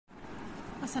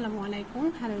আসসালামু আলাইকুম,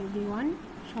 hello everyone,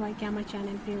 সবাইকে আমার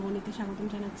চ্যানেল প্রিয় গণিতে স্বাগতম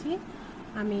জানাচ্ছি।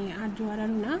 আমি আরজু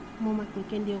আরারুনা, মোহাম্মদপুর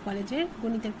কেন্দ্রীয় কলেজের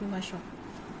গণিতের প্রভাষক।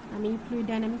 আমি ফ্লুইড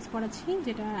ডাইনামিক্স পড়াচ্ছি,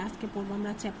 যেটা আজকে পড়বো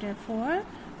আমরা চ্যাপ্টার 4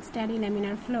 স্টাডি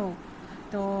ল্যামিনার ফ্লো।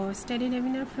 তো স্টাডি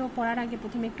ল্যামিনার ফ্লো পড়ার আগে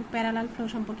প্রথমে একটু প্যারালাল ফ্লো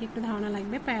সম্পর্কে একটু ধারণা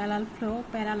লাগবে। প্যারালাল ফ্লো,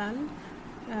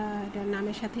 এটার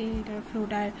নামের সাথে এটার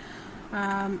ফ্লোটার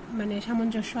মানে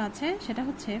সামঞ্জস্য আছে। সেটা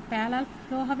হচ্ছে প্যারালাল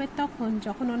ফ্লো হবে তখন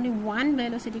যখন only one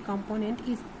velocity component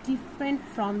is different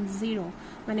from zero,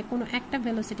 মানে কোনো একটা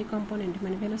ভেলোসিটি কম্পোনেন্ট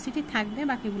মানে ভেলোসিটি থাকবে,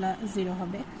 বাকিগুলো জিরো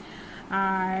হবে।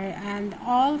 আর and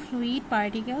all fluid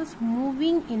particles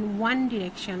moving in one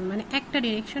direction, মানে একটা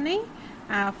ডিরেকশনেই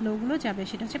ফ্লোগুলো যাবে,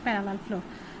 সেটা হচ্ছে প্যারালাল ফ্লো।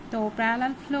 তো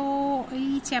প্যারালাল ফ্লো এই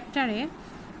চ্যাপ্টারে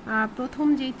প্রথম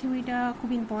যে থিওরিটা খুব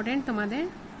ইম্পর্টেন্ট তোমাদের,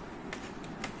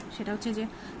 সেটা হচ্ছে যে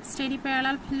steady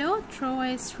parallel flow through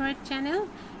a straight channel.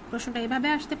 প্রশ্নটা এভাবে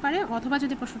আসতে পারে, অথবা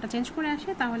যদি প্রশ্নটা চেঞ্জ করে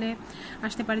আসে তাহলে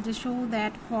আসতে পারে যে show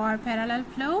that for parallel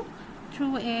flow through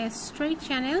a straight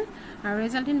channel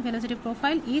resulting velocity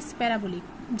profile is parabolic.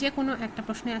 যে কোনো একটা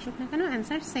প্রশ্নে আসুক না কেন,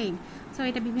 অ্যান্সার সেম। সো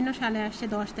এটা বিভিন্ন সালে আসছে,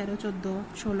 10, 13, 14,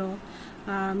 16,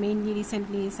 মেইনলি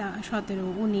রিসেন্টলি 17,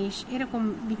 19, এরকম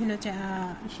বিভিন্ন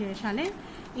সালে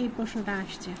এই প্রশ্নটা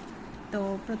আসছে। তো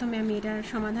প্রথমে আমি এটার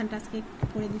সমাধানটা আজকে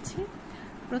করে দিচ্ছি।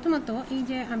 প্রথমত এই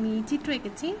যে আমি চিত্র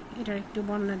এঁকেছি, এটার একটু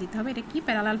বর্ণনা দিতে হবে। এটা কি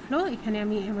প্যারালাল ফ্লো। এখানে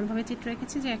আমি এমনভাবে চিত্র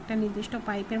এঁকেছি যে একটা নির্দিষ্ট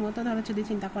পাইপের মতো ধরো যদি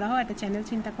চিন্তা করা হয়, একটা চ্যানেল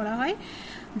চিন্তা করা হয়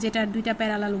যেটার দুইটা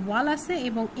প্যারালাল ওয়াল আছে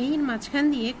এবং এর মাঝখান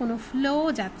দিয়ে কোনো ফ্লো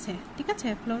যাচ্ছে। ঠিক আছে,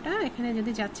 ফ্লোটা এখানে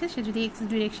যদি যাচ্ছে, সে যদি এক্স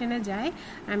ডিরেকশনে যায়,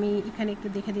 আমি এখানে একটু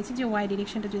দেখে দিয়েছি যে ওয়াই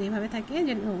ডিরেকশনটা যদি এভাবে থাকে,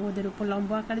 যে ওদের উপর লম্ব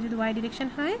আকারে যদি ওয়াই ডিরেকশন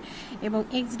হয়, এবং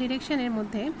এক্স ডিরেকশনের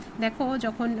মধ্যে দেখো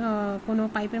যখন কোনো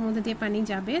পাইপের মধ্যে দিয়ে পানি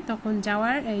যাবে, তখন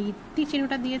যাওয়ার এই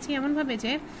চিহ্নটা দিয়েছি এমনভাবে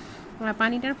যে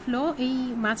পানিটার ফ্লো এই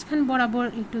মাঝখান বরাবর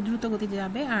একটু দ্রুত গতিতে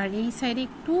যাবে, আর এই সাইডে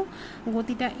একটু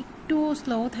গতিটা একটু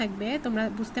স্লো থাকবে। তোমরা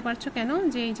বুঝতে পারছো কেন,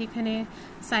 যে যেখানে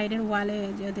সাইডের ওয়ালে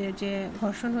যাদের যে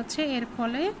ঘর্ষণ হচ্ছে, এর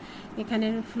ফলে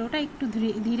এখানের ফ্লোটা একটু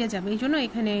ধীরে যাবে, এই জন্য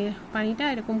এখানে পানিটা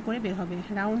এরকম করে বের হবে,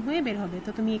 রাউন্ড হয়ে বের হবে। তো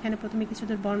তুমি এখানে প্রথমে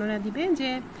কিছুদের বর্ণনা দিবে যে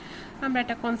আমরা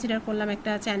একটা কনসিডার করলাম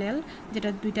একটা চ্যানেল যেটা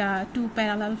দুইটা two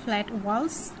parallel flat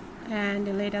Waals, and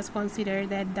let us consider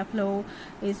that the flow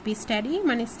is be steady,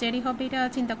 মানে স্টেডি হবে, এটা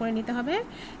চিন্তা করে নিতে হবে,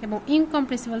 এবং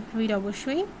incompressible fluid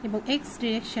অবশ্যই, এবং x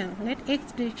direction, let x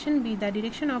direction be the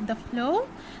direction of the flow,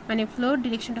 মানে ফ্লোর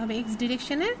ডিরেকশনটা হবে x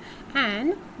ডিরেকশনে, and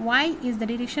y is the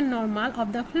direction normal of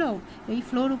the flow, এই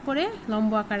ফ্লোর উপরে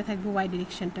লম্ব আকারে থাকবে y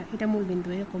ডিরেকশনটা, এটা মূল বিন্দু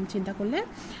এরকম চিন্তা করলে।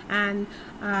 and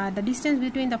the distance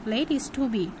between the plate is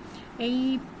 2b, এই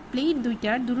প্লেট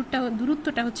দুইটার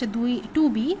দূরত্বটা হচ্ছে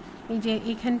 2b, এই যে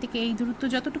এখান থেকে এই দূরত্ব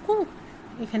যতটুকু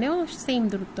এখানেও সেম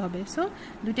দূরত্ব হবে। সো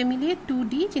দুইটা মিলিয়ে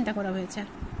 2d চিন্তা করা হয়েছে।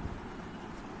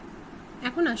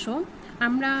 এখন আসো,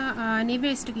 আমরা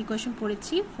নেভিয়ার-স্টোক ইকুয়েশন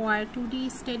পড়েছি for 2d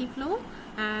steady flow,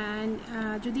 and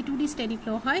যদি 2d স্টেডি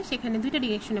ফ্লো হয় সেখানে দুইটা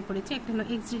ডিরেকশনে পড়েছি, একটা হলো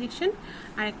এক্স ডিরেকশন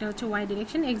আর একটা হচ্ছে ওয়াই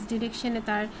ডিরেকশন। এক্স ডিরেকশনে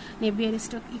তার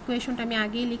নেভিয়ার-স্টোক ইকুয়েশনটা আমি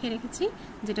আগেই লিখে রেখেছি,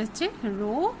 যেটা হচ্ছে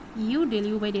rho you del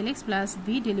you by del x plus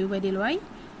V del you by del Y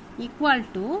equal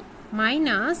to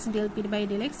minus del P by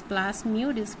del x plus mu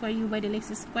del square you by del x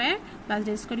square plus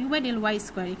del square you by del Y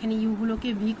square. এখানে ইউগুলোকে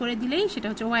V করে দিলেই সেটা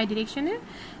হচ্ছে Y ডিরেকশনের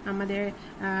আমাদের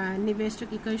নেভিয়ার-স্টোক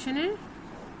ইকুয়েশনের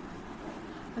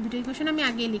দুটো equation আমি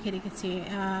আগেই লিখে রেখেছি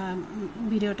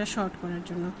ভিডিওটা শর্ট করার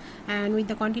জন্য। And with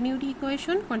the continuity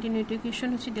equation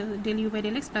হচ্ছে del you by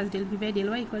del x plus del V by del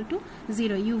Y equal to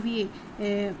 0,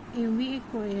 UV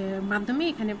মাধ্যমে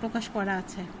এখানে প্রকাশ করা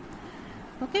আছে।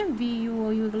 ওকে, ভি ইউ ও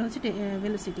ইউ এগুলো হচ্ছে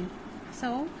ভেলোসিটি। সো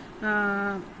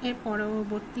এর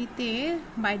পরবর্তীতে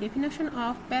by definition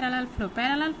of parallel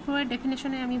flow এর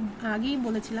ডেফিনেশনে আমি আগেই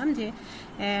বলেছিলাম যে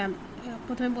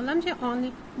প্রথমে বললাম যে only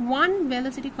one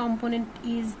velocity component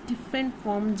is different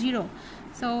from zero.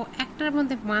 So একটার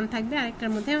মধ্যে 1 থাকবে,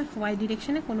 আরেকটার মধ্যে ওয়াই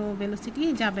ডিরেকশনে কোনো ভেলোসিটি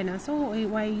যাবে না। সো ওই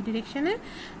ওয়াই ডিরেকশনে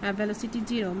ভেলোসিটি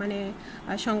 0, মানে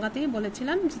সংজ্ঞাতেই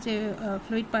বলেছিলাম যে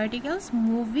fluid particles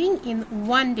moving in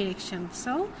one direction.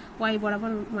 So Y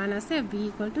বরাবর মান আছে ভি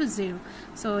ইকুয়াল টু 0।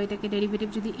 সো এটাকে ডেরিভেটিভ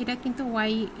যদি, এটা কিন্তু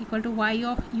Y equal to Y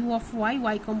of you of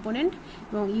Y component,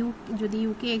 এবং ইউ যদি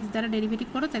ইউকে এক্স দ্বারা ডেরিভেটিভ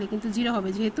করো তাহলে কিন্তু 0 হবে,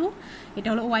 যেহেতু এটা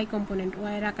হলো ওয়াই কম্পোনেন্ট,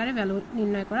 ওয়াইয়ের আকারে ভ্যালু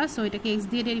নির্ণয় করা। সো এটাকে এক্স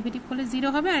দিয়ে ডেরিভেটিভ করলে 0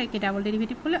 হবে, আর একে ডাবল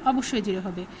ডেরিভেটিভ করলে অবশ্যই 0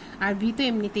 হবে, আর ভি তো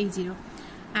এমনিতেই 0।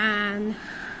 And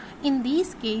in this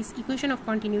case equation of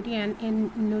continuity and in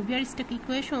Navier-Stokes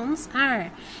equations are,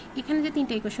 এখানে যে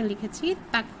তিনটা ইকুয়েশন লিখেছি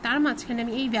তার মাঝখানে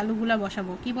আমি এই ভ্যালুগুলো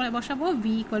বসাবো। কি বলে বসাবো? v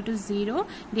equal to 0,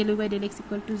 del you by del x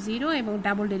equal to 0, এবং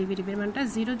ডাবল ডেরিভেটিভের মানটা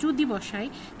 0 যদি বসাই,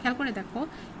 খেয়াল করে দেখো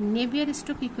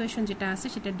নেভিয়ার-স্টোক ইকুয়েশন যেটা আছে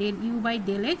সেটা del you by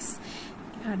del x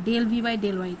del V by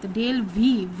del Y, তো ডেল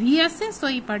ভি ভি আছে, সো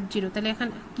এই পার্ট জিরো, তাহলে এখন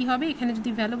কী হবে, এখানে যদি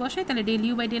ভ্যালু বসাই তাহলে del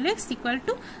you by del x equal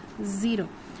to zero.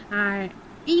 আর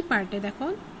এই পার্টে দেখো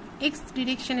এক্স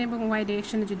ডিরেকশানে এবং ওয়াই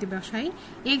ডিরেকশানে যদি বসাই,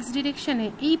 এক্স ডিরেকশানে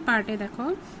এই পার্টে দেখো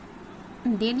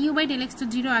del you by del x তো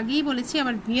জিরো আগেই বলেছি,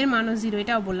 আবার ভি এর মানও জিরো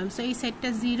এটাও বললাম, সো এই সাইডটা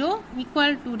zero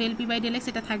equal to del P by del x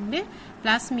এটা থাকবে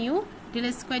plus mu del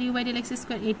square you by del x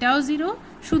square এটাও জিরো,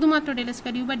 শুধুমাত্র del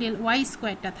square you by del Y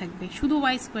স্কোয়ারটা থাকবে, শুধু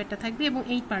ওয়াই স্কোয়ারটা থাকবে এবং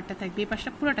এই পার্টটা থাকবে, এই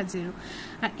পাশটা পুরোটা জিরো।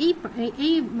 আর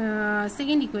এই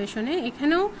সেকেন্ড ইকুয়েশনে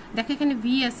এখানেও দেখো এখানে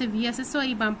ভি আছে, সো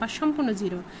এই বাম পাশ সম্পূর্ণ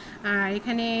জিরো, আর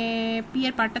এখানে পি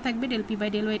এর পার্টটা থাকবে ডেল পি বাই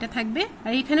ডেল ওয়াইটা থাকবে,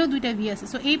 আর এখানেও দুইটা ভি আছে,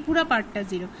 সো এই পুরো পার্টটা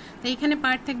জিরো, তো এখানে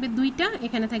পার্ট থাকবে দুইটা,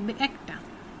 এখানে থাকবে একটা।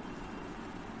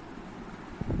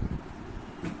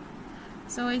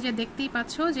 সো এই যে দেখতেই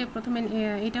পাচ্ছ যে প্রথমে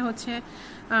এটা হচ্ছে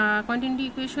কন্টিনিউটি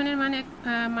ইকুয়েশনের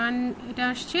মান এটা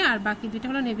আসছে, আর বাকি দুইটা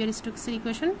হলো নেভিয়ার-স্টোকসের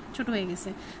ইকুয়েশন ছোট হয়ে গেছে।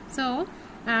 সো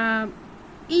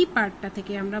এই পার্টটা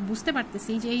থেকে আমরা বুঝতে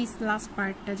পারতেছি যে এই লাস্ট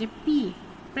পার্টটা যে পি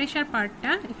প্রেশার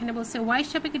পার্টটা এখানে বলছে ওয়াই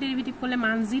সাপেক্ষে ডেরিভেটিভ করলে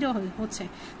মান জিরো হচ্ছে,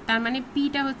 তার মানে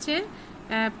পিটা হচ্ছে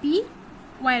পি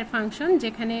ওয়াইয়ের ফাংশন,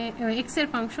 যেখানে এক্স এর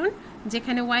ফাংশন,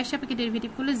 যেখানে ওয়াই সাপেক্ষে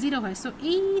ডেরিভেটিভ করলে জিরো হয়। সো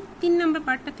এই 3 নম্বর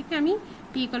পার্টটা থেকে আমি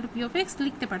P equal to P of x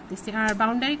লিখতে পারতেছি। আর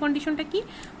বাউন্ডারি কন্ডিশনটা কি?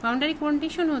 বাউন্ডারি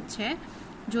কন্ডিশন হচ্ছে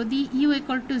যদি ইউ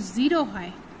ইকুয়াল টু জিরো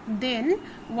হয় দেন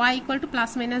Y equal to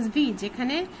plus minus V,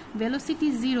 যেখানে ভেলোসিটি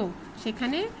জিরো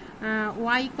সেখানে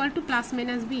Y equal to plus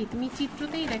minus V. তুমি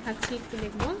চিত্রতেই দেখাচ্ছি, একটু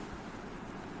দেখবো,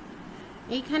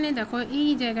 এইখানে দেখো এই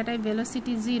জায়গাটায়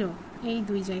ভেলোসিটি জিরো, এই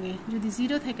দুই জায়গায় যদি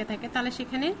জিরো থেকে থাকে তাহলে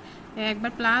সেখানে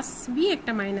একবার প্লাস বি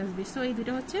একটা মাইনাস বি, সো এই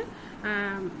দুটো হচ্ছে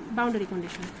boundary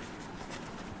condition.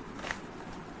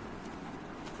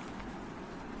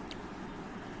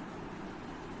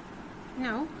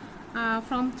 Now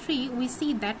from 3 we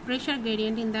see that pressure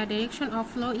gradient in the direction of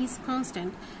flow is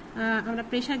constant. আমরা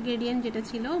প্রেশার গ্রেডিয়েন্ট যেটা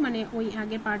ছিল মানে ওই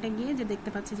আগের পার্টে গিয়ে যে দেখতে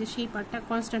পাচ্ছি যে সেই পার্টটা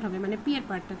কনস্ট্যান্ট হবে, মানে পি এর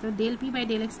পার্টটা, তো del P by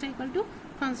del extra equal to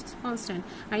constant.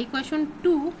 R equation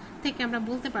 2 থেকে আমরা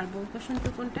বলতে পারবো, ইকুয়েশন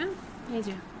 2 কোনটা, এই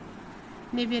যে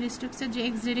নেভিয়ার-স্টোকসের যে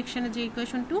এক্স ডিরেকশনের যে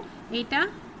ইকুয়েশন 2,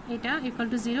 এটা ইকুয়াল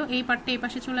টু জিরো, এই পার্টটা এই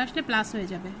পাশে চলে আসলে প্লাস হয়ে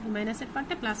যাবে, এই মাইনাসের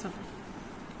পার্টটা প্লাস হবে,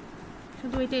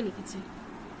 শুধু এটাই লিখেছি।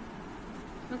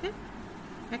 ওকে,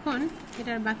 এখন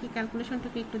এটার বাকি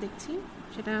ক্যালকুলেশনটাকে একটু দেখছি,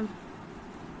 সেটা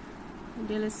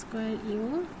del square you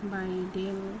by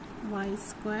del Y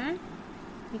square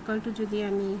equal to, যদি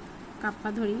আমি কাপ্পা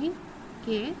ধরি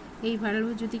কে, এই ভ্যালু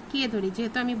যদি কে ধরি,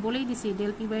 যেহেতু আমি বলেই দিছি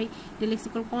del P by del x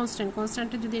equal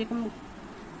কনস্ট্যান্টে যদি এরকম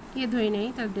কে ধরে নেই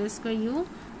তাহলে del square you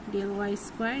del Y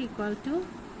square equal to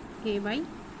K by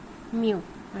mu.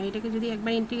 আর এটাকে যদি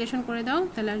একবার ইন্টিগ্রেশন করে দাও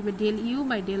তাহলে আসবে del you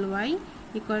by del Y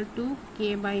equal to K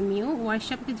by mu, Y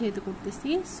সাপেক্ষে যেহেতু করতেছি,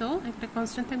 সো একটা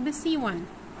কনস্ট্যান্ট থাকবে C1।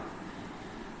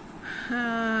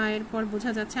 এরপর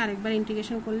বোঝা যাচ্ছে আরেকবার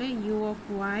ইন্টিগ্রেশন করলে you of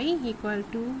Y equal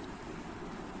to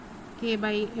K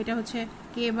by, এটা হচ্ছে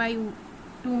কে বাই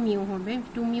 2 মিউ হবে,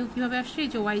 2 মিউ কীভাবে আসছে, এই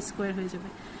যে ওয়াই স্কোয়ার হয়ে যাবে,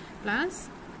 plus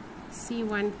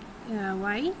C1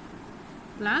 Y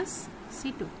plus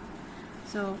C2।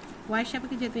 So Y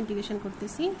সাপেক্ষে যেহেতু ইন্টিগ্রেশন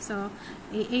করতেছি, সো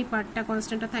এই পার্টটা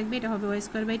কনস্ট্যান্টটা থাকবে, এটা হবে ওয়াই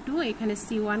স্কোয়ার বাই 2, এখানে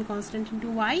C1 constant into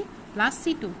Y plus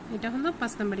C2, এটা হলো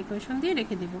 5 নম্বর ইকুয়েশন দিয়ে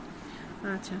রেখে দেব।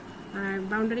 আচ্ছা, আর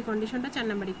বাউন্ডারি কন্ডিশনটা 4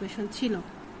 নম্বর ইকুয়েশন ছিল।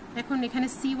 এখন এখানে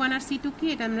C1 আর C2 কি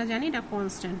এটা আমরা জানি, এটা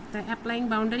কনস্ট্যান্ট, তাই applying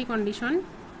boundary condition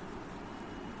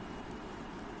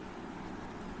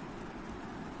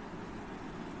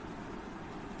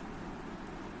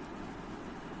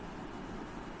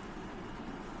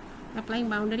applying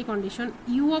boundary condition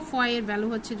u of y এর ভ্যালু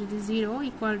হচ্ছে যদি 0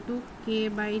 equal to K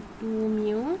by 2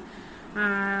 mu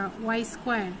y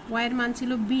square, y এর মান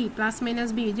ছিল b প্লাস মাইনাস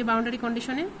b, যে বাউন্ডারি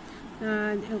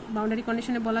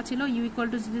কন্ডিশনে বলা ছিল u ইকুয়াল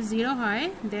টু যদি 0 হয়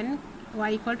দেন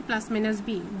y equal to plus minus b,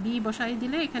 b বসাই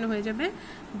দিলে এখানে হয়ে যাবে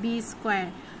b স্কোয়ার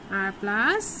আর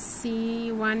প্লাস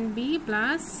C1b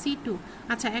প্লাস C2।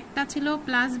 আচ্ছা, একটা ছিল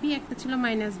প্লাস b, একটা ছিল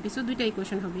মাইনাস b, সো দুইটা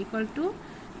ইকুয়েশন হবে equal to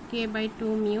K by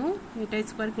 2 mu, এটা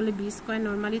স্কোয়ার করলে বি স্কোয়ার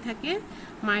নর্মালি থাকে,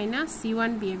 মাইনাস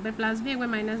C1b, একবার প্লাস বি একবার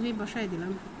মাইনাস বি বসাই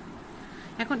দিলাম।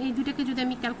 এখন এই দুইটাকে যদি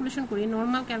আমি ক্যালকুলেশন করি,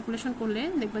 নর্মাল ক্যালকুলেশন করলে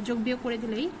দেখবা যোগ বিয়োগ করে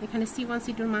দিলেই এখানে C1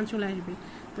 C2 এর মান চলে আসবে,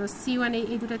 তো C1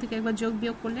 এই দুটা থেকে একবার যোগ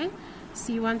বিয়োগ করলে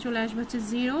C1 চলে আসবে হচ্ছে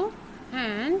 0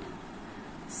 অ্যান্ড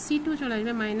C2 চলে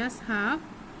আসবে minus half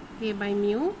K by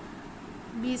mu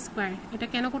B square. এটা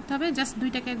কেন করতে হবে, জাস্ট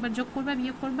দুইটাকে একবার যোগ করবা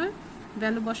বিয়োগ করবা,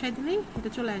 ভ্যালু বসাই দিলেই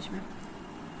এটা চলে আসবে।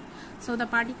 So the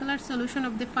particular solution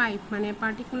of the 5 মানে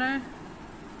particular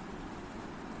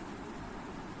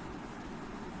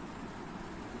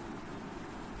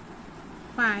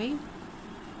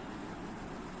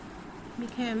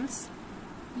becomes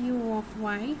you of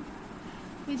Y,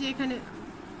 এই যে এখানে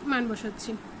মান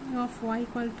বসাচ্ছি, you of Y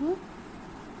equal to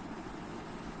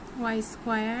Y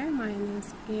square minus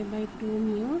K by 2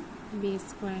 mu B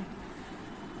square.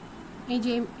 এই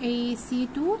যে এই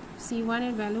C2 C1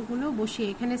 এর ভ্যালুগুলো বসিয়ে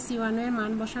এখানে C1 এর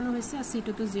মান বসানো হয়েছে আর C2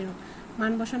 তো 0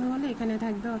 মান বসানো হলে এখানে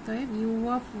থাকবে, অতএব you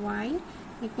of Y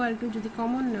equal to, যদি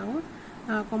কমন নাও,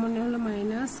 কমন নেওয়া হলো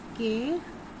minus K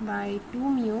by 2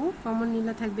 mu, common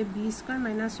নিলে থাকবে B square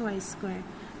minus Y square,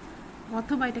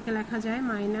 অথবা এটাকে লেখা যায়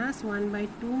minus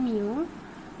 1/2 mu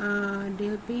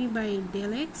del P by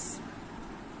del x,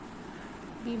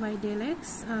 B by del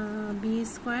x B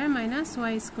square minus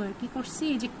Y square. কী করছি,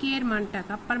 এই যে কে এর মানটা,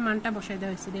 কাপ্পার মানটা বসাই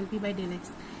দেওয়া হয়েছে del P by del x.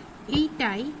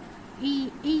 এইটাই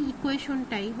এই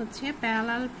ইকুয়েশনটাই হচ্ছে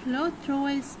parallel flow through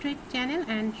a straight channel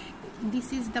and this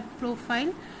is the profile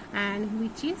and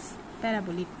which is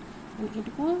parabolic.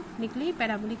 এটুকু লিখলেই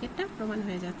প্যারাবোলিকেরটা প্রমাণ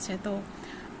হয়ে যাচ্ছে। তো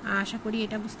আশা করি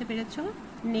এটা বুঝতে পেরেছ।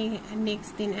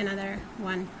 নেক্সট দিন অ্যানাদার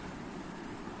ওয়ান।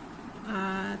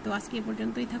 তো আজকে এ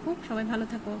পর্যন্তই থাকুক, সবাই ভালো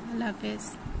থাকো, আল্লাহ হাফেজ।